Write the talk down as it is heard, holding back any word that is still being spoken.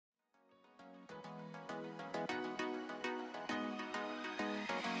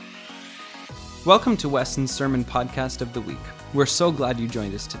Welcome to Weston's Sermon Podcast of the Week. We're so glad you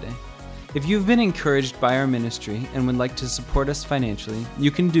joined us today. If you've been encouraged by our ministry and would like to support us financially, you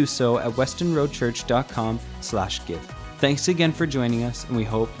can do so at westonroadchurch.com/give. Thanks again for joining us, and we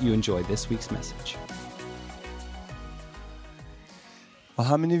hope you enjoy this week's message. Well,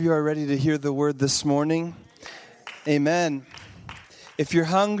 how many of you are ready to hear the word this morning? Amen. If you're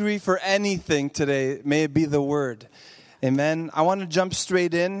hungry for anything today, may it be the word. Amen. I want to jump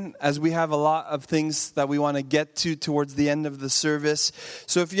straight in as we have a lot of things that we want to get to towards the end of the service.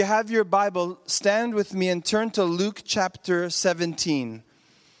 So if you have your Bible, stand with me and turn to Luke chapter 17.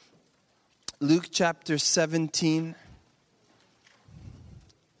 Luke chapter 17.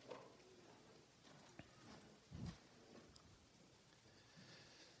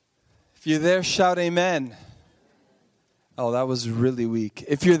 If you're there, shout amen. Oh, that was really weak.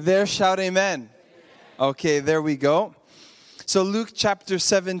 If you're there, shout amen. Okay, there we go. So Luke chapter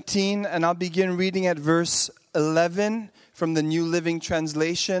 17, and I'll begin reading at verse 11 from the New Living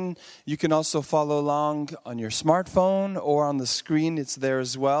Translation. You can also follow along on your smartphone or on the screen. It's there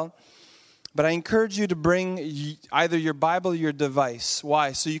as well. But I encourage you to bring either your Bible or your device.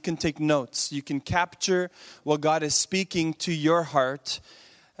 Why? So you can take notes. You can capture what God is speaking to your heart.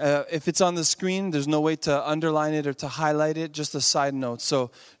 If it's on the screen, there's no way to underline it or to highlight it, just a side note.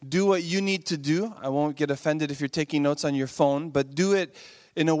 So do what you need to do. I won't get offended if you're taking notes on your phone, but do it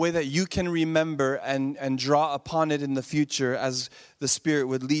in a way that you can remember and draw upon it in the future as the Spirit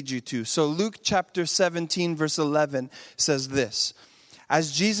would lead you to. So Luke chapter 17, verse 11 says this: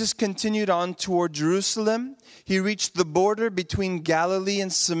 As Jesus continued on toward Jerusalem, he reached the border between Galilee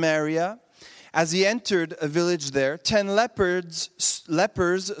and Samaria. As he entered a village there, 10 lepers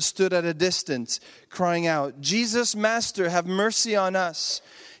stood at a distance, crying out, "Jesus, Master, have mercy on us."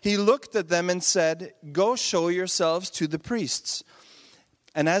 He looked at them and said, "Go show yourselves to the priests."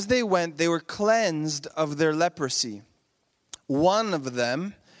 And as they went, they were cleansed of their leprosy. One of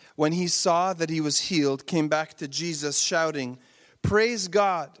them, when he saw that he was healed, came back to Jesus shouting, "Praise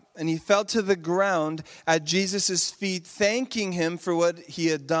God." And he fell to the ground at Jesus' feet, thanking him for what he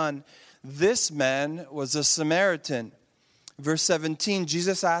had done. This man was a Samaritan. Verse 17,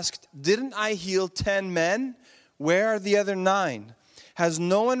 Jesus asked, "Didn't I heal 10 men? Where are the other 9? Has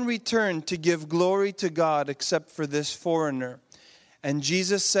no one returned to give glory to God except for this foreigner?" And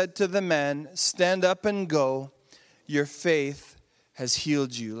Jesus said to the man, "Stand up and go. Your faith has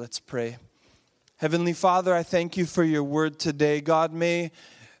healed you." Let's pray. Heavenly Father, I thank you for your word today. God, may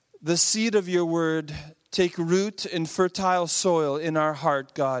the seed of your word take root in fertile soil in our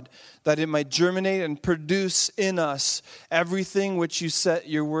heart, God, that it might germinate and produce in us everything which you set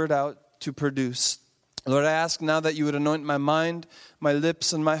your word out to produce. Lord, I ask now that you would anoint my mind, my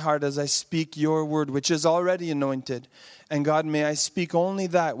lips, and my heart as I speak your word, which is already anointed. And God, may I speak only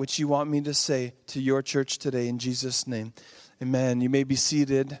that which you want me to say to your church today, in Jesus' name. Amen. You may be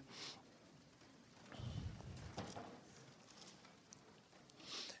seated.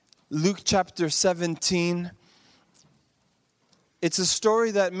 Luke chapter 17, it's a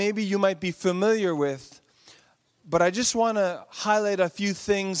story that maybe you might be familiar with, but I just want to highlight a few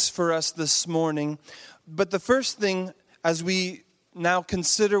things for us this morning. But the first thing, as we now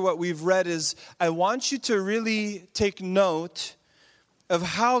consider what we've read, is I want you to really take note of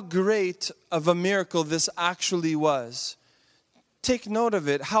how great of a miracle this actually was. Take note of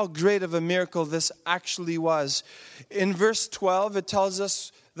it, how great of a miracle this actually was. In verse 12, it tells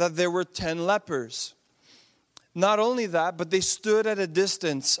us that there were 10 lepers. Not only that, but they stood at a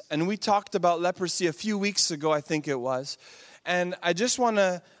distance. And we talked about leprosy a few weeks ago, I think it was. And I just want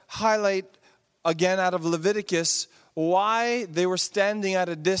to highlight again out of Leviticus why they were standing at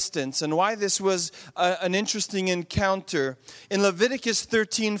a distance and why this was an interesting encounter. In Leviticus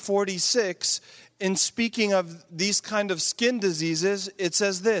 13:46, in speaking of these kind of skin diseases, it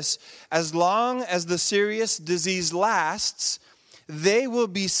says this: as long as the serious disease lasts, they will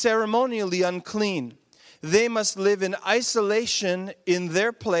be ceremonially unclean. They must live in isolation in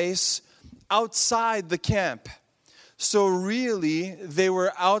their place outside the camp. So really, they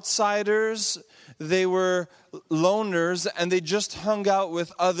were outsiders, they were loners, and they just hung out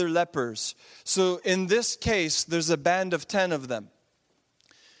with other lepers. So in this case, there's a band of 10 of them.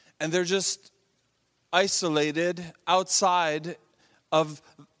 And they're just isolated outside of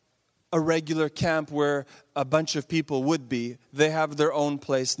a regular camp where a bunch of people would be. They have their own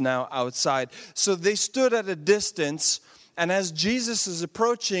place now outside. So they stood at a distance, and as Jesus is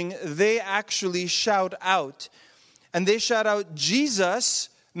approaching, they actually shout out. And they shout out, "Jesus,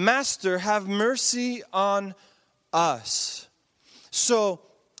 Master, have mercy on us." So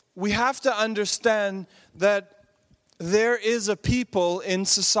we have to understand that there is a people in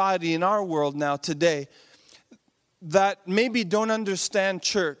society, in our world now today, that maybe don't understand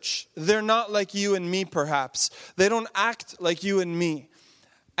church. They're not like you and me, perhaps. They don't act like you and me.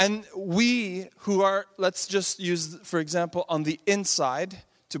 And we who are, let's just use, for example, on the inside,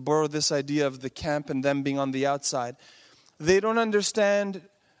 to borrow this idea of the camp and them being on the outside, they don't understand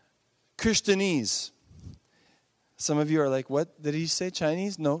Christianese. Some of you are like, what did he say,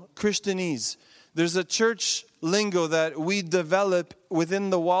 Chinese? No, Christianese. There's a church lingo that we develop within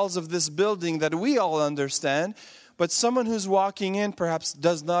the walls of this building that we all understand, but someone who's walking in perhaps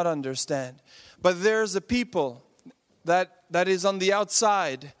does not understand. But there's a people that is on the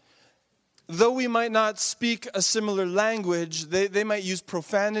outside. Though we might not speak a similar language, they might use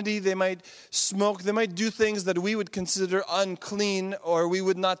profanity, they might smoke, they might do things that we would consider unclean, or we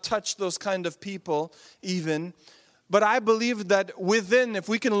would not touch those kind of people even. But I believe that within, if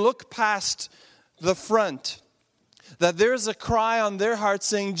we can look past the front, that there's a cry on their heart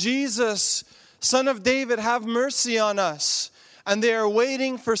saying, Jesus, Son of David, have mercy on us. And they are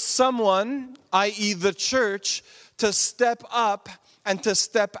waiting for someone, i.e. the church, to step up and to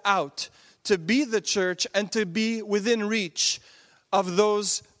step out, to be the church and to be within reach of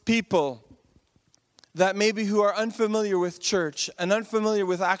those people that maybe who are unfamiliar with church and unfamiliar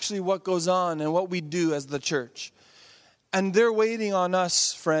with actually what goes on and what we do as the church. And they're waiting on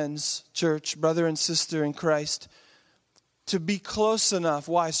us, friends, church, brother and sister in Christ, to be close enough.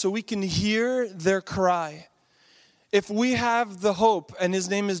 Why? So we can hear their cry. If we have the hope, and his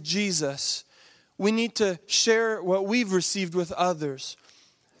name is Jesus, we need to share what we've received with others.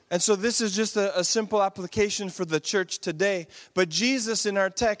 And so this is just a simple application for the church today. But Jesus in our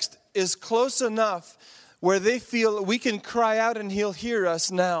text is close enough where they feel we can cry out and he'll hear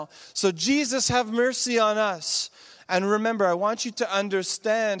us now. So Jesus, have mercy on us. And remember, I want you to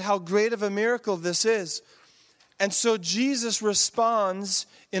understand how great of a miracle this is. And so Jesus responds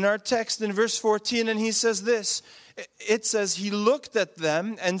in our text in verse 14, and he says this. It says, he looked at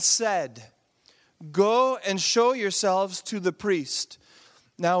them and said, go and show yourselves to the priest.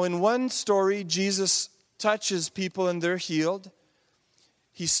 Now, in one story, Jesus touches people and they're healed.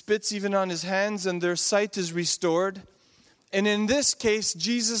 He spits even on his hands and their sight is restored. And in this case,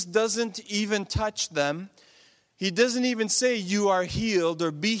 Jesus doesn't even touch them. He doesn't even say, you are healed or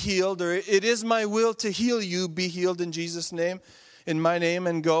be healed, or it is my will to heal you, be healed in Jesus' name, in my name,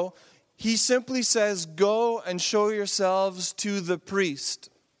 and go. He simply says, go and show yourselves to the priest.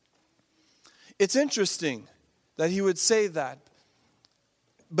 It's interesting that he would say that,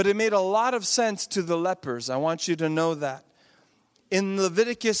 but it made a lot of sense to the lepers. I want you to know that. In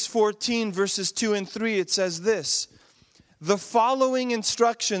Leviticus 14, verses 2 and 3, it says this. The following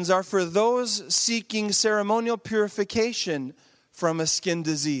instructions are for those seeking ceremonial purification from a skin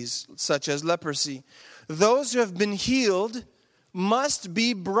disease, such as leprosy. Those who have been healed must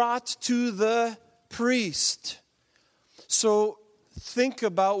be brought to the priest. So think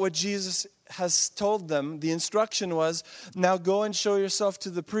about what Jesus has told them. The instruction was, now go and show yourself to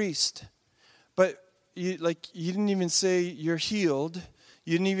the priest. But you didn't even say you're healed.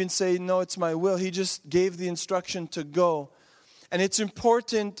 You didn't even say, no, it's my will. He just gave the instruction to go. And it's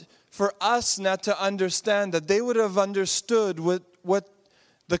important for us now to understand that they would have understood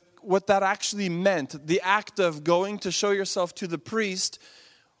what that actually meant. The act of going to show yourself to the priest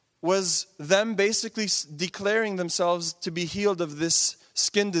was them basically declaring themselves to be healed of this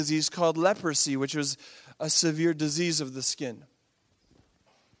skin disease called leprosy, which was a severe disease of the skin.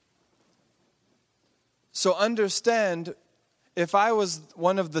 So understand, if I was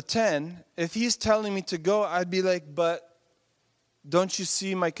one of the 10, if he's telling me to go, I'd be like, but don't you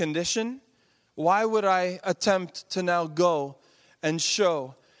see my condition? Why would I attempt to now go and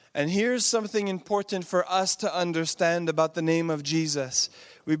show? And here's something important for us to understand about the name of Jesus.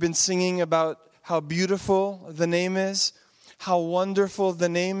 We've been singing about how beautiful the name is, how wonderful the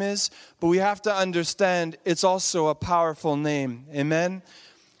name is, but we have to understand it's also a powerful name. Amen?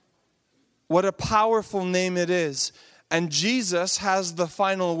 What a powerful name it is. And Jesus has the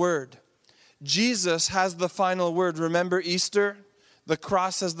final word. Jesus has the final word. Remember Easter? The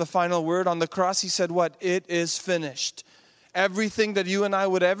cross has the final word. On the cross he said what? It is finished. Everything that you and I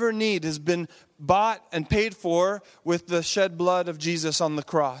would ever need has been bought and paid for with the shed blood of Jesus on the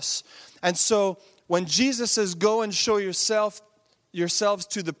cross. And so when Jesus says go and show yourselves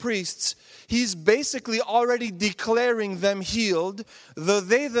to the priests, he's basically already declaring them healed, though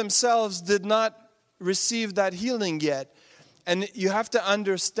they themselves did not receive that healing yet. And you have to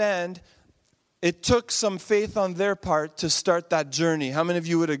understand, it took some faith on their part to start that journey. How many of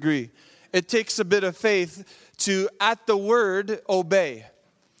you would agree? It takes a bit of faith to, at the word, obey.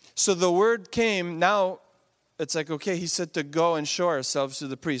 So the word came. Now, it's like, okay, he said to go and show ourselves to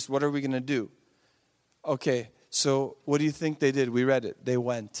the priest. What are we going to do? Okay, so what do you think they did? We read it. They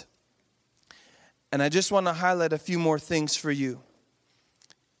went. And I just want to highlight a few more things for you.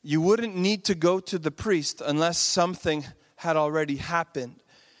 You wouldn't need to go to the priest unless something had already happened.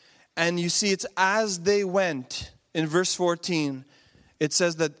 And you see, it's as they went, in verse 14, it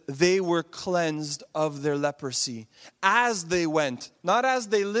says that they were cleansed of their leprosy. As they went, not as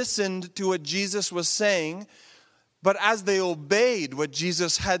they listened to what Jesus was saying, but as they obeyed what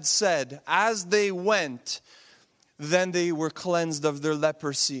Jesus had said. As they went, then they were cleansed of their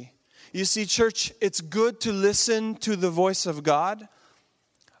leprosy. You see, church, it's good to listen to the voice of God.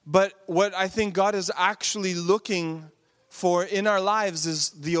 But what I think God is actually looking for in our lives is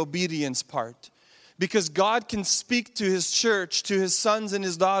the obedience part. Because God can speak to His church, to His sons and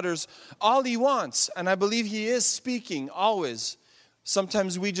His daughters, all He wants. And I believe He is speaking always.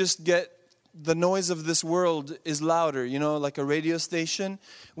 Sometimes we just get the noise of this world is louder, like a radio station.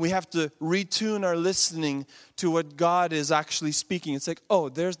 We have to retune our listening to what God is actually speaking. It's like, oh,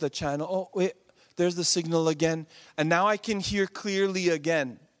 there's the channel. Oh, wait, there's the signal again. And now I can hear clearly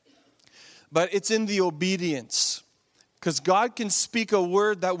again. But it's in the obedience. Because God can speak a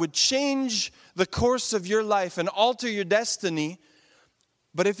word that would change the course of your life and alter your destiny.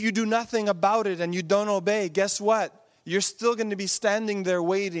 But if you do nothing about it and you don't obey, guess what? You're still going to be standing there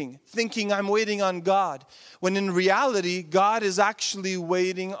waiting, thinking I'm waiting on God. When in reality, God is actually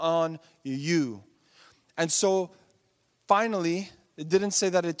waiting on you. And so finally, it didn't say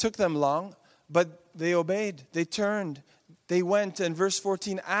that it took them long, but they obeyed. They turned. They went. And verse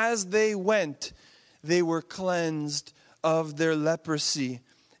 14, as they went, they were cleansed of their leprosy.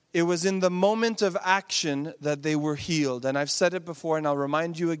 It was in the moment of action that they were healed. And I've said it before, and I'll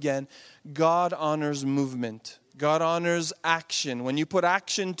remind you again, God honors movement. God honors action. When you put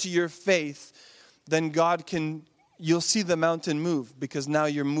action to your faith, then you'll see the mountain move, because now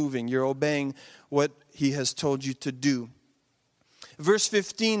you're moving. You're obeying what He has told you to do. Verse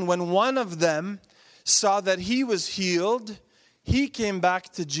 15, when one of them saw that he was healed, he came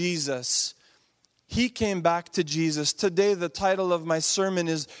back to Jesus. He came back to Jesus. Today, the title of my sermon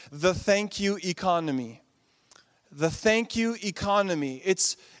is The Thank You Economy. The thank you economy.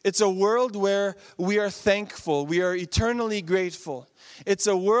 It's a world where we are thankful. We are eternally grateful. It's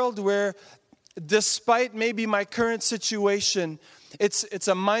a world where, despite maybe my current situation, it's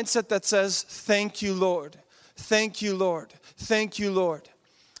a mindset that says, thank you, Lord. Thank you, Lord. Thank you, Lord.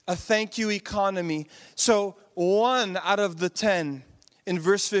 A thank you economy. So 1 out of the 10 in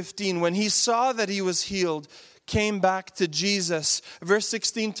verse 15, when he saw that he was healed, came back to Jesus. Verse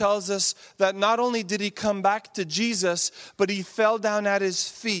 16 tells us that not only did he come back to Jesus, but he fell down at His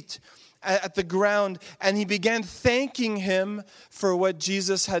feet, at the ground, and he began thanking Him for what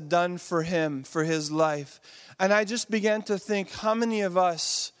Jesus had done for him, for his life. And I just began to think, how many of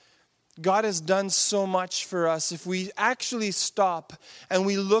us, God has done so much for us. If we actually stop and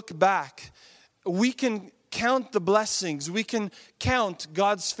we look back, we can count the blessings. We can count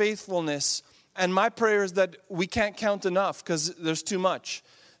God's faithfulness. And my prayer is that we can't count enough, because there's too much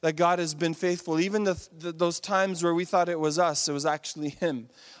that God has been faithful. Even those times where we thought it was us, it was actually Him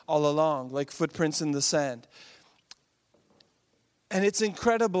all along, like footprints in the sand. And it's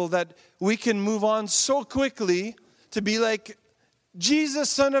incredible that we can move on so quickly to be like, Jesus,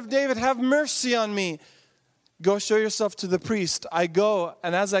 Son of David, have mercy on me. Go show yourself to the priest. I go,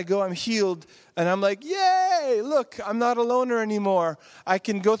 and as I go, I'm healed. And I'm like, yay, look, I'm not a loner anymore. I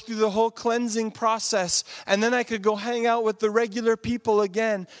can go through the whole cleansing process. And then I could go hang out with the regular people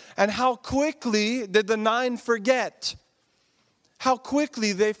again. And how quickly did the 9 forget? How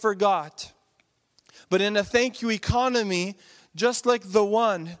quickly they forgot. But in a thank you economy, just like the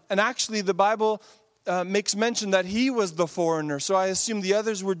one, and actually the Bible makes mention that he was the foreigner. So I assume the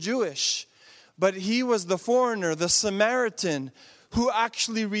others were Jewish. But he was the foreigner, the Samaritan, who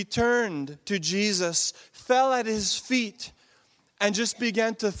actually returned to Jesus, fell at His feet, and just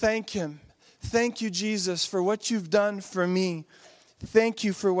began to thank Him. Thank you, Jesus, for what you've done for me. Thank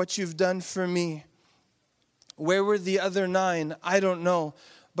you for what you've done for me. Where were the other 9? I don't know.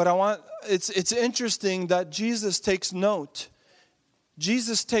 But it's interesting that Jesus takes note.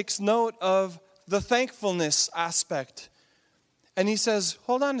 Jesus takes note of the thankfulness aspect. And He says,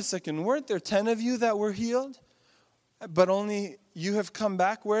 hold on a second, weren't there 10 of you that were healed? But only you have come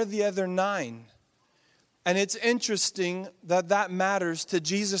back? Where are the other 9? And it's interesting that matters to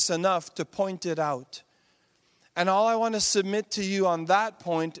Jesus enough to point it out. And all I want to submit to you on that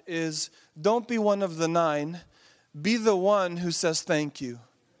point is, don't be one of the 9. Be the one who says thank you.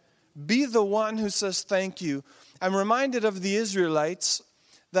 Be the one who says thank you. I'm reminded of the Israelites,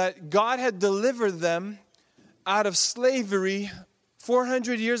 that God had delivered them out of slavery,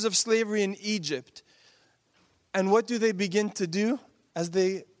 400 years of slavery in Egypt. And what do they begin to do as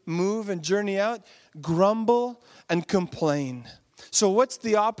they move and journey out? Grumble and complain. So what's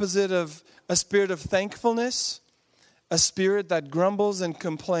the opposite of a spirit of thankfulness? A spirit that grumbles and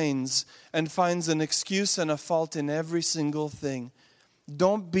complains and finds an excuse and a fault in every single thing.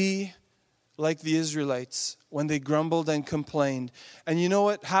 Don't be like the Israelites when they grumbled and complained. And you know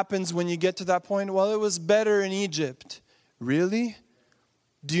what happens when you get to that point? Well, it was better in Egypt. Really?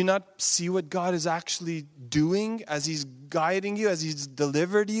 Do you not see what God is actually doing as He's guiding you, as He's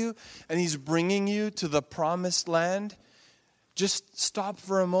delivered you, and He's bringing you to the promised land? Just stop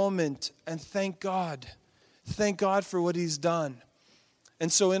for a moment and thank God. Thank God for what He's done.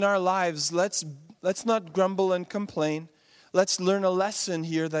 And so in our lives, let's not grumble and complain. Let's learn a lesson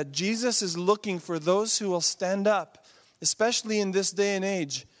here that Jesus is looking for those who will stand up, especially in this day and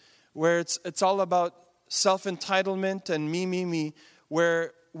age where it's all about self-entitlement and me,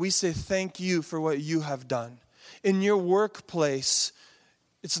 where we say thank you for what you have done. In your workplace,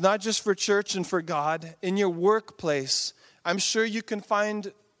 it's not just for church and for God. In your workplace, I'm sure you can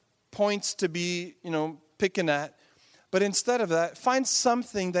find points to be, picking at. But instead of that, find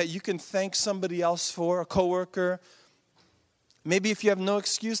something that you can thank somebody else for, a coworker. Maybe if you have no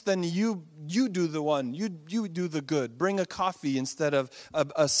excuse, then you do the one. You do the good. Bring a coffee instead of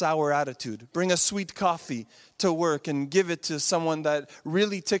a sour attitude. Bring a sweet coffee to work and give it to someone that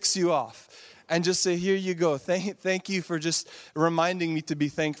really ticks you off. And just say, here you go. Thank you for just reminding me to be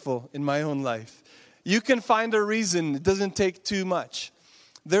thankful in my own life. You can find a reason. It doesn't take too much.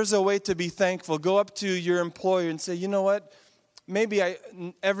 There's a way to be thankful. Go up to your employer and say, you know what? Maybe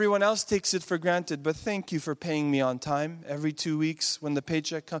everyone else takes it for granted, but thank you for paying me on time every 2 weeks when the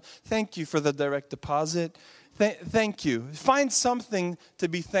paycheck comes. Thank you for the direct deposit. Thank you. Find something to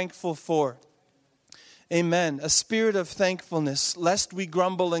be thankful for. Amen. A spirit of thankfulness, lest we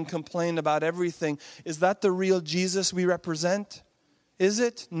grumble and complain about everything. Is that the real Jesus we represent? Is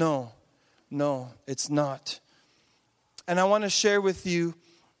it? No, it's not. And I want to share with you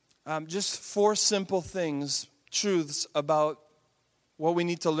just 4 simple things, truths about what we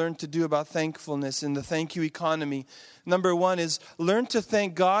need to learn to do about thankfulness in the thank you economy. Number 1 is learn to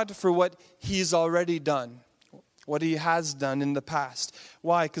thank God for what He's already done, what He has done in the past.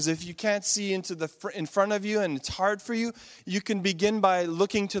 Why? Because if you can't see into in front of you and it's hard for you, you can begin by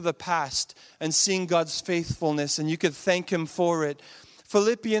looking to the past and seeing God's faithfulness, and you can thank Him for it.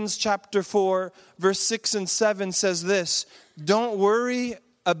 Philippians chapter 4, verse 6 and 7 says this, don't worry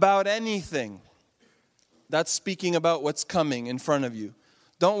about anything. That's speaking about what's coming in front of you.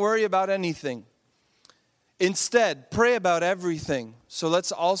 Don't worry about anything. Instead, pray about everything. So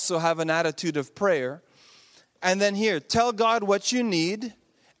let's also have an attitude of prayer. And then here, tell God what you need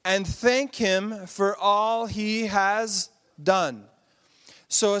and thank Him for all He has done.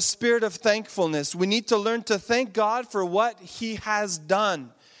 So a spirit of thankfulness. We need to learn to thank God for what He has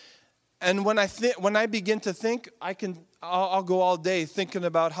done. And when I begin to think, I'll go all day thinking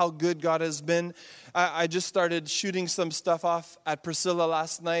about how good God has been. I just started shooting some stuff off at Priscilla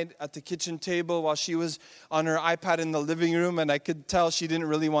last night at the kitchen table while she was on her iPad in the living room, and I could tell she didn't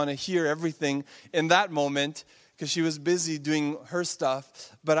really want to hear everything in that moment because she was busy doing her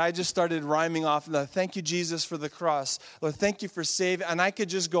stuff. But I just started rhyming off, thank you, Jesus, for the cross. Lord, thank you for saving. And I could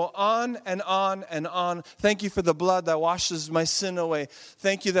just go on and on and on. Thank you for the blood that washes my sin away.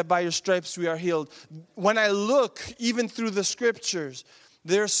 Thank you that by your stripes we are healed. When I look, even through the scriptures,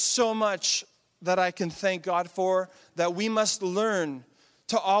 there's so much that I can thank God for, that we must learn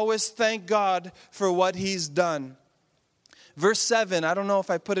to always thank God for what He's done. Verse 7, I don't know if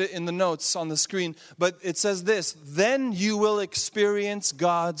I put it in the notes on the screen, but it says this, then you will experience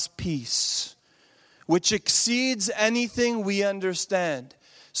God's peace, which exceeds anything we understand.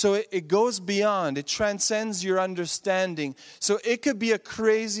 So it goes beyond, it transcends your understanding. So it could be a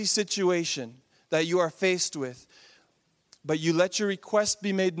crazy situation that you are faced with, but you let your request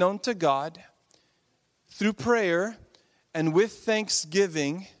be made known to God through prayer and with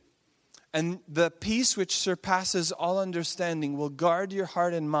thanksgiving. And the peace which surpasses all understanding will guard your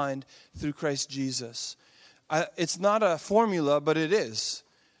heart and mind through Christ Jesus. It's not a formula, but it is.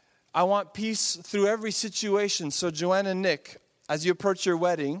 I want peace through every situation. So Joanne and Nick, as you approach your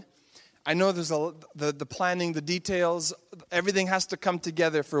wedding, I know there's the planning, the details, everything has to come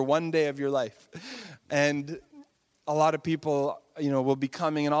together for one day of your life. And a lot of people, will be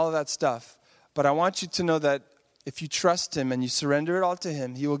coming and all of that stuff. But I want you to know that if you trust Him and you surrender it all to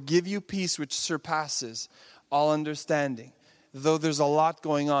Him, He will give you peace which surpasses all understanding. Though there's a lot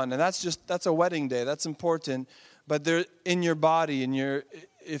going on. And that's a wedding day. That's important. But they're in your body, in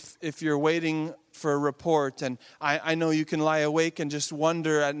if you're waiting for a report, and I know you can lie awake and just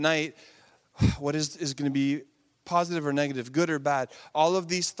wonder at night, what is going to be positive or negative, good or bad. All of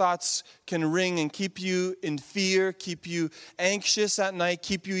these thoughts can ring and keep you in fear, keep you anxious at night,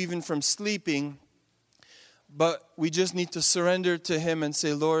 keep you even from sleeping. But we just need to surrender to Him and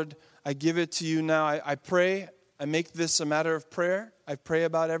say, Lord, I give it to you now. I pray. I make this a matter of prayer. I pray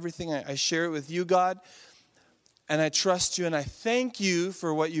about everything. I share it with you, God. And I trust you and I thank you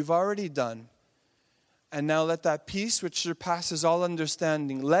for what you've already done. And now let that peace which surpasses all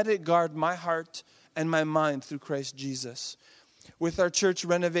understanding, let it guard my heart and my mind through Christ Jesus. With our church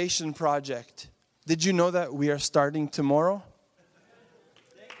renovation project, did you know that we are starting tomorrow?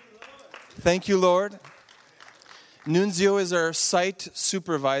 Thank you, Lord. Nunzio is our site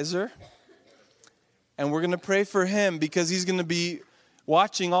supervisor. And we're going to pray for him because he's going to be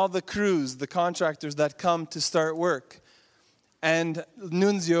watching all the crews, the contractors that come to start work. And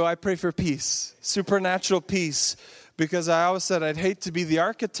Nunzio, I pray for peace, supernatural peace, because I always said I'd hate to be the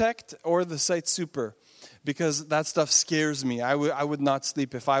architect or the site super, because that stuff scares me. I would not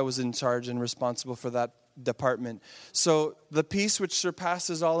sleep if I was in charge and responsible for that department. So the peace which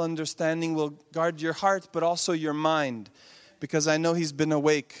surpasses all understanding will guard your heart, but also your mind, because I know he's been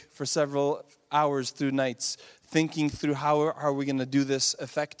awake for several hours through nights, thinking through how are we going to do this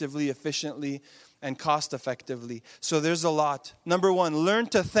effectively, efficiently, and cost effectively. So there's a lot. Number one, learn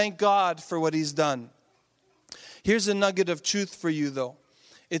to thank God for what He's done. Here's a nugget of truth for you, though.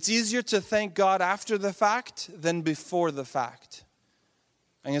 It's easier to thank God after the fact than before the fact.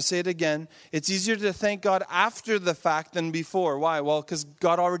 I'm going to say it again. It's easier to thank God after the fact than before. Why? Well, because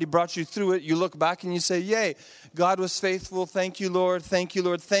God already brought you through it. You look back and you say, yay, God was faithful. Thank you, Lord. Thank you,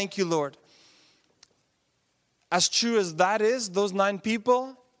 Lord. Thank you, Lord. As true as that is, those 9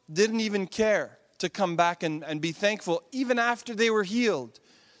 people didn't even care to come back and be thankful, even after they were healed.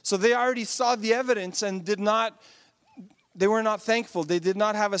 So they already saw the evidence and they were not thankful. They did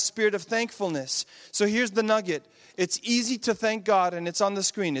not have a spirit of thankfulness. So here's the nugget. It's easy to thank God, and it's on the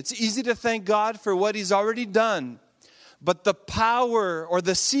screen. It's easy to thank God for what He's already done. But the power or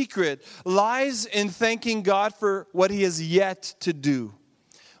the secret lies in thanking God for what He has yet to do.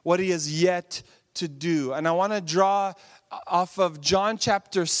 What He has yet to do. And I want to draw off of John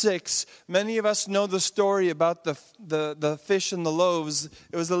chapter 6. Many of us know the story about the fish and the loaves.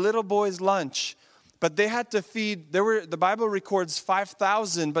 It was a little boy's lunch. But they had to feed, the Bible records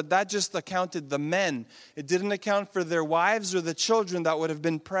 5,000, but that just accounted the men. It didn't account for their wives or the children that would have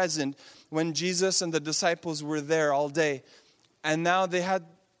been present when Jesus and the disciples were there all day. And now they had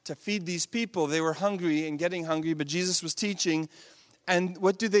to feed these people. They were hungry and getting hungry, but Jesus was teaching. And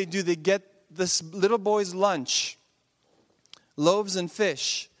what do? They get this little boy's lunch, loaves and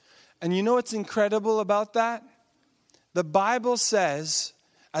fish. And you know what's incredible about that? The Bible says,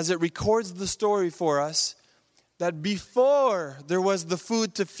 as it records the story for us, that before there was the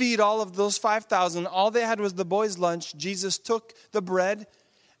food to feed all of those 5,000, all they had was the boy's lunch. Jesus took the bread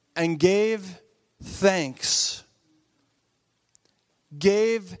and gave thanks.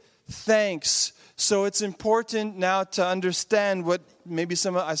 Gave thanks. So it's important now to understand what maybe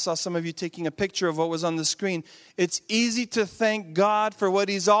I saw some of you taking a picture of what was on the screen. It's easy to thank God for what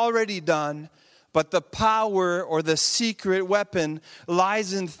He's already done, but the power or the secret weapon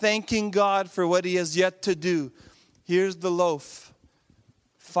lies in thanking God for what He has yet to do. Here's the loaf.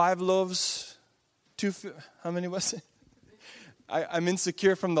 5 loaves, 2, how many was it? I'm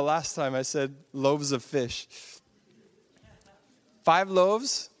insecure from the last time I said loaves of fish. 5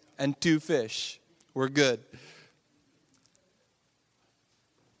 loaves and 2 fish. We're good.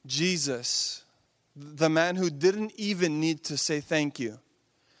 Jesus, the man who didn't even need to say thank you,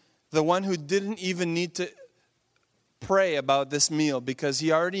 the one who didn't even need to pray about this meal because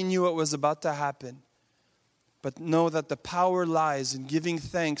He already knew what was about to happen. But know that the power lies in giving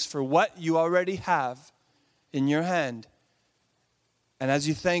thanks for what you already have in your hand. And as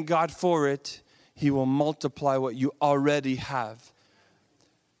you thank God for it, He will multiply what you already have.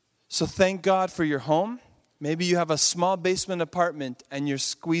 So thank God for your home. Maybe you have a small basement apartment and you're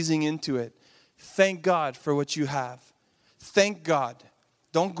squeezing into it. Thank God for what you have. Thank God.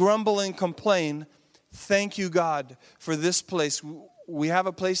 Don't grumble and complain. Thank you, God, for this place. We have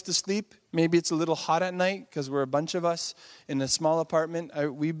a place to sleep. Maybe it's a little hot at night because we're a bunch of us in a small apartment.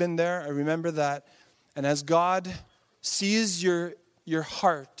 We've been there. I remember that. And as God sees your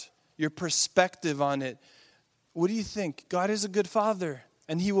heart, your perspective on it, what do you think? God is a good Father.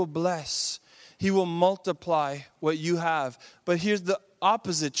 And He will bless. He will multiply what you have. But here's the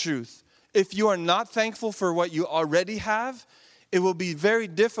opposite truth. If you are not thankful for what you already have, it will be very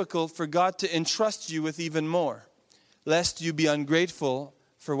difficult for God to entrust you with even more, lest you be ungrateful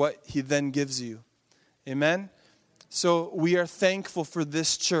for what he then gives you. Amen? So we are thankful for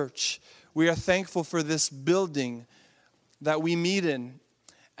this church. We are thankful for this building that we meet in.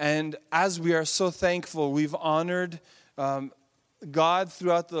 And as we are so thankful, we've honored God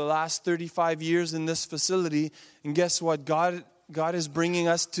throughout the last 35 years in this facility. And guess what? God is bringing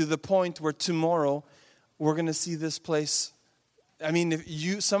us to the point where tomorrow we're going to see this place. I mean,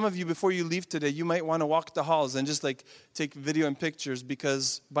 some of you, before you leave today, you might want to walk the halls and just like take video and pictures,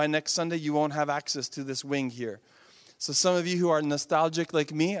 because by next Sunday you won't have access to this wing here. So some of you who are nostalgic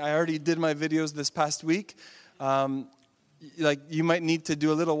like me, I already did my videos this past week. Like you might need to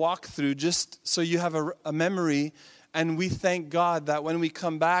do a little walkthrough just so you have a memory. And we thank God that when we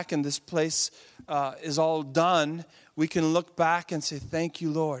come back and this place is all done, we can look back and say, thank you,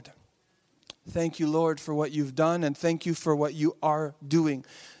 Lord. Thank you, Lord, for what you've done, and thank you for what you are doing.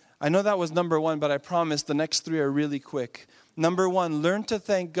 I know that was number 1, but I promise the next 3 are really quick. Number 1, learn to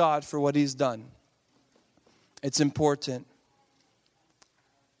thank God for what he's done. It's important.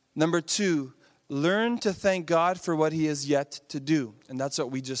 Number 2, learn to thank God for what he has yet to do. And that's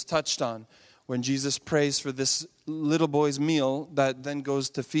what we just touched on when Jesus prays for this little boy's meal that then goes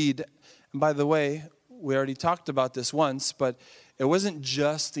to feed. And by the way, we already talked about this once, but it wasn't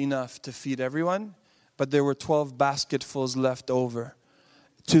just enough to feed everyone, but there were 12 basketfuls left over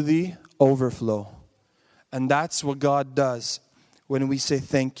to the overflow. And that's what God does when we say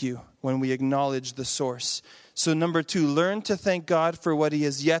thank you, when we acknowledge the source. So number 2, learn to thank God for what he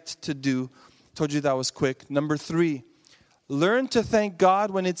has yet to do. Told you that was quick. Number 3, learn to thank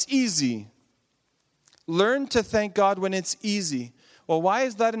God when it's easy. Learn to thank God when it's easy. Well, why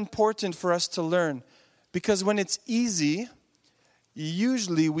is that important for us to learn? Because when it's easy,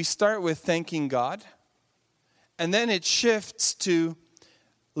 usually we start with thanking God, and then it shifts to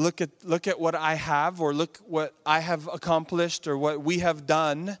look at what I have, or look what I have accomplished, or what we have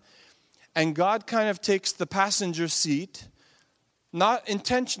done. And God kind of takes the passenger seat, not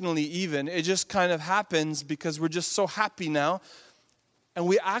intentionally even. It just kind of happens because we're just so happy now. And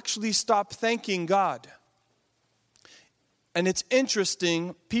we actually stop thanking God. And it's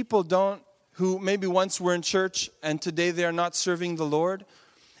interesting, people who maybe once were in church and today they are not serving the Lord,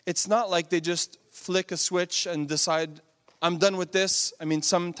 it's not like they just flick a switch and decide, I'm done with this. I mean,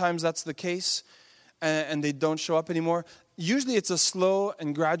 sometimes that's the case, and they don't show up anymore. Usually it's a slow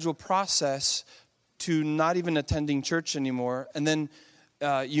and gradual process to not even attending church anymore. And then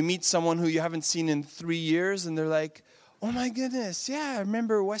you meet someone who you haven't seen in 3 years, and they're like, oh my goodness, yeah, I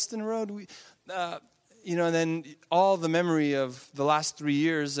remember Weston Road. And then all the memory of the last 3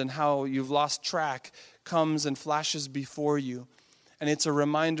 years and how you've lost track comes and flashes before you. And it's a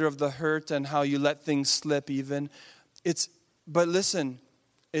reminder of the hurt and how you let things slip even. But listen,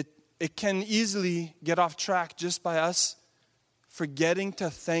 it can easily get off track just by us forgetting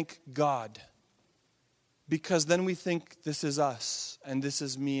to thank God. Because then we think this is us and this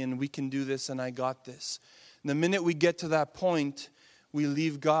is me and we can do this and I got this. And the minute we get to that point, we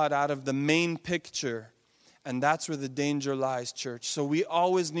leave God out of the main picture. And that's where the danger lies, church. So we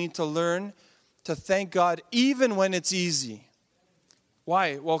always need to learn to thank God even when it's easy.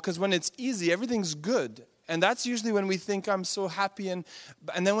 Why? Well, because when it's easy, everything's good. And that's usually when we think I'm so happy. And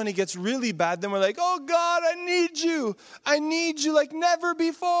then when it gets really bad, then we're like, oh God, I need you. I need you like never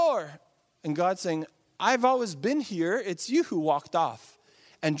before. And God's saying, I've always been here. It's you who walked off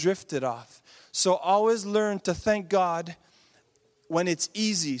and drifted off. So always learn to thank God when it's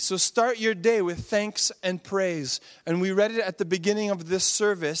easy. So start your day with thanks and praise. And we read it at the beginning of this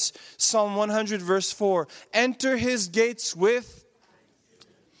service, Psalm 100 verse 4. Enter his gates with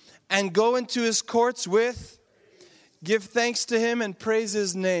and go into his courts with. Give thanks to him and praise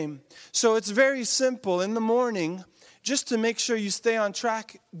his name. So it's very simple. In the morning, just to make sure you stay on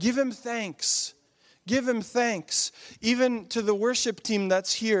track, give him thanks. Give him thanks. Even to the worship team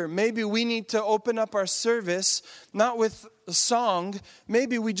that's here, maybe we need to open up our service, not with a song.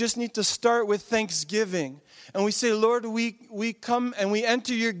 Maybe we just need to start with thanksgiving. And we say, Lord, we come and we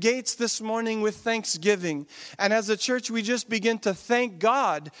enter your gates this morning with thanksgiving. And as a church, we just begin to thank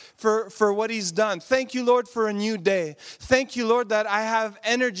God for what he's done. Thank you, Lord, for a new day. Thank you, Lord, that I have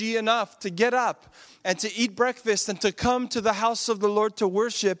energy enough to get up and to eat breakfast and to come to the house of the Lord to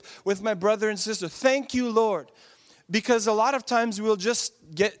worship with my brother and sister. Thank you, Lord. Because a lot of times we'll just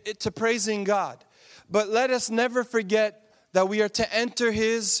get to praising God. But let us never forget that we are to enter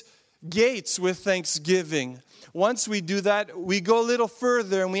his gates with thanksgiving. Once we do that, we go a little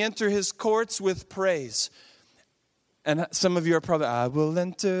further and we enter his courts with praise. And some of you are probably, I will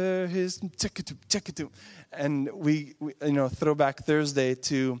enter his, and we throwback Thursday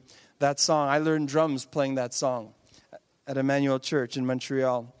to that song. I learned drums playing that song. at Emmanuel Church in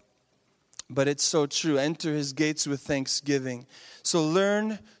Montreal. But it's so true. Enter his gates with thanksgiving. So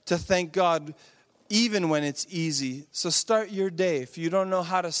learn to thank God even when it's easy. So start your day. If you don't know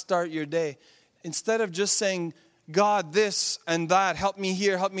how to start your day, instead of just saying, God, this and that, help me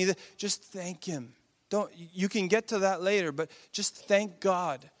here, help me there, just thank him. You can get to that later, but just thank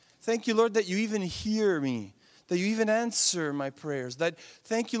God. Thank you, Lord, that you even hear me, that you even answer my prayers.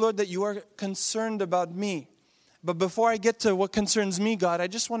 Thank you, Lord, that you are concerned about me. But before I get to what concerns me, God, I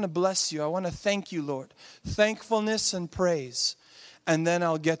just want to bless you. I want to thank you, Lord. Thankfulness and praise. And then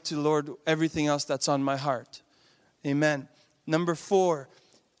I'll get to, Lord, everything else that's on my heart. Amen. Number 4,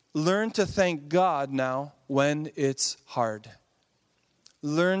 learn to thank God now when it's hard.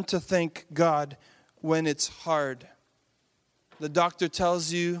 Learn to thank God when it's hard. The doctor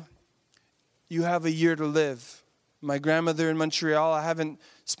tells you, you have a year to live. My grandmother in Montreal, I haven't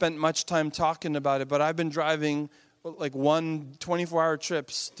spent much time talking about it, but I've been driving like 24-hour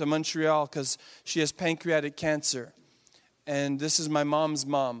trips to Montreal because she has pancreatic cancer. And this is my mom's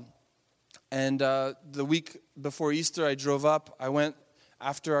mom. And the week before Easter, I drove up. I went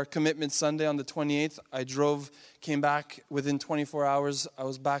after our commitment Sunday on the 28th. I drove, came back within 24 hours. I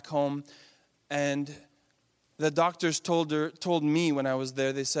was back home. And the doctors told me when I was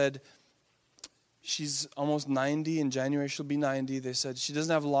there, they said, she's almost 90. In January, she'll be 90. They said she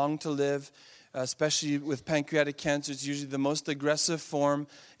doesn't have long to live, especially with pancreatic cancer. It's usually the most aggressive form.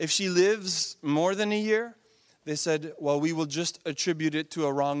 If she lives more than a year, they said, well, we will just attribute it to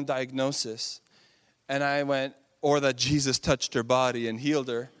a wrong diagnosis. And I went, or that Jesus touched her body and healed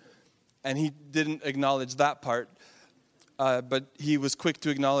her. And he didn't acknowledge that part. But he was quick to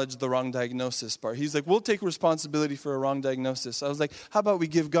acknowledge the wrong diagnosis part. He's like, we'll take responsibility for a wrong diagnosis. I was like, how about we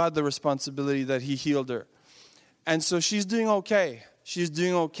give God the responsibility that he healed her? And so she's doing okay. She's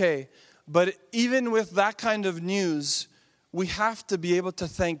doing okay. But even with that kind of news, we have to be able to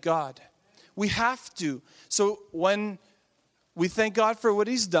thank God. We have to. So when we thank God for what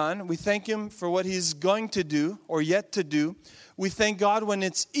he's done, we thank him for what he's going to do or yet to do. We thank God when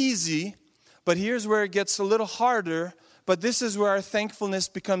it's easy, but here's where it gets a little harder. But this is where our thankfulness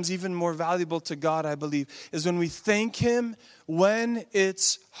becomes even more valuable to God, I believe, is when we thank him when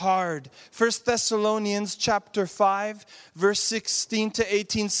it's hard. 1 Thessalonians chapter 5, verse 16 to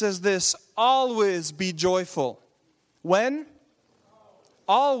 18 says this, always be joyful. When?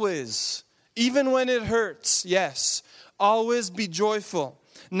 Always. Even when it hurts, yes. Always be joyful.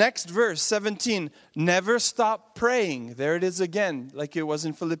 Next verse, 17, never stop praying. There it is again, like it was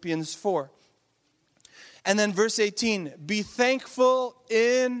in Philippians 4. And then verse 18, be thankful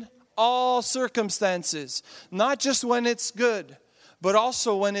in all circumstances. Not just when it's good, but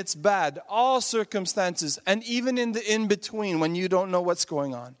also when it's bad. All circumstances, and even in the in-between when you don't know what's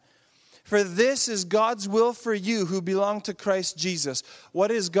going on. For this is God's will for you who belong to Christ Jesus. What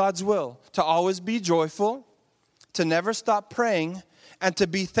is God's will? To always be joyful, to never stop praying, and to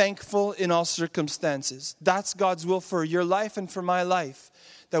be thankful in all circumstances. That's God's will for your life and for my life,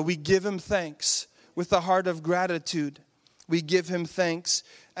 that we give him thanks. With a heart of gratitude, we give him thanks.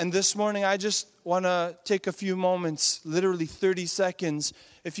 And this morning, I just want to take a few moments, literally 30 seconds,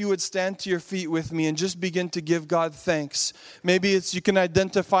 if you would stand to your feet with me and just begin to give God thanks. Maybe it's you can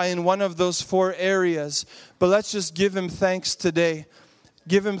identify in one of those 4 areas, but let's just give him thanks today.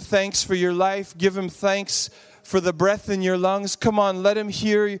 Give him thanks for your life. Give him thanks for the breath in your lungs. Come on, let him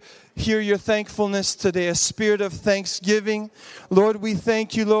hear your thankfulness today, a spirit of thanksgiving. Lord, we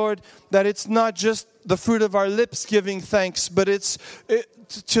thank you, Lord, that it's not just the fruit of our lips giving thanks, but it's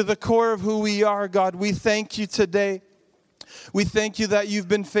to the core of who we are, God. We thank you today. We thank you that you've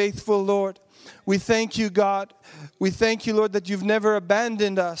been faithful, Lord. We thank you, God. We thank you, Lord, that you've never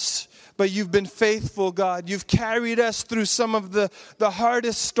abandoned us, but you've been faithful, God. You've carried us through some of the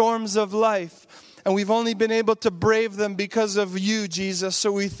hardest storms of life. And we've only been able to brave them because of you, Jesus.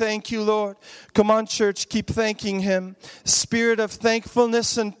 So we thank you, Lord. Come on, church, keep thanking him. Spirit of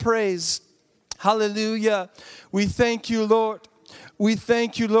thankfulness and praise. Hallelujah. We thank you, Lord. We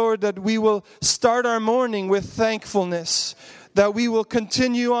thank you, Lord, that we will start our morning with thankfulness. That we will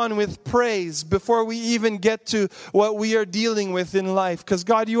continue on with praise before we even get to what we are dealing with in life. Because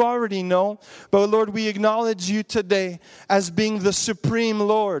God, you already know. But Lord, we acknowledge you today as being the supreme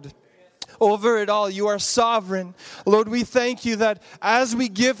Lord. Over it all, you are sovereign. Lord, we thank you that as we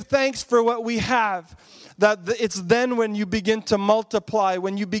give thanks for what we have, that it's then when you begin to multiply,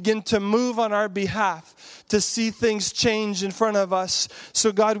 when you begin to move on our behalf, to see things change in front of us.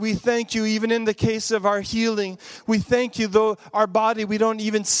 So God, we thank you even in the case of our healing. We thank you though our body, we don't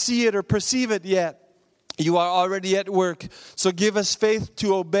even see it or perceive it yet. You are already at work. So give us faith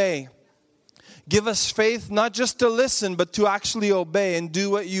to obey. Give us faith not just to listen, but to actually obey and do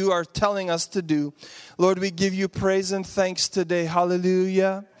what you are telling us to do. Lord, we give you praise and thanks today.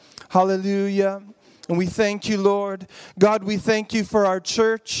 Hallelujah. Hallelujah. And we thank you, Lord. God, we thank you for our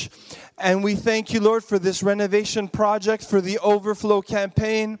church. And we thank you, Lord, for this renovation project, for the overflow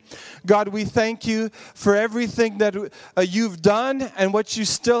campaign. God, we thank you for everything that you've done and what you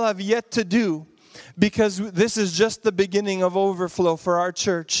still have yet to do. Because this is just the beginning of overflow for our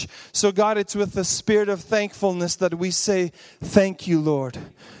church. So God, it's with the spirit of thankfulness that we say, thank you, Lord.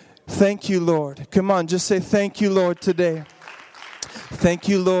 Thank you, Lord. Come on, just say thank you, Lord, today. Thank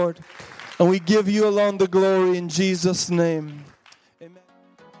you, Lord. And we give you alone the glory in Jesus' name. Amen.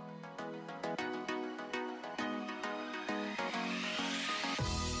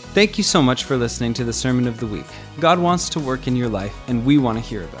 Thank you so much for listening to the Sermon of the Week. God wants to work in your life, and we want to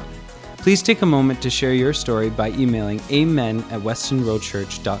hear about it. Please take a moment to share your story by emailing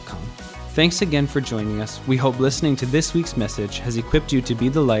amen@westonroadchurch.com. Thanks again for joining us. We hope listening to this week's message has equipped you to be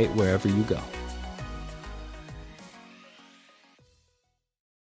the light wherever you go.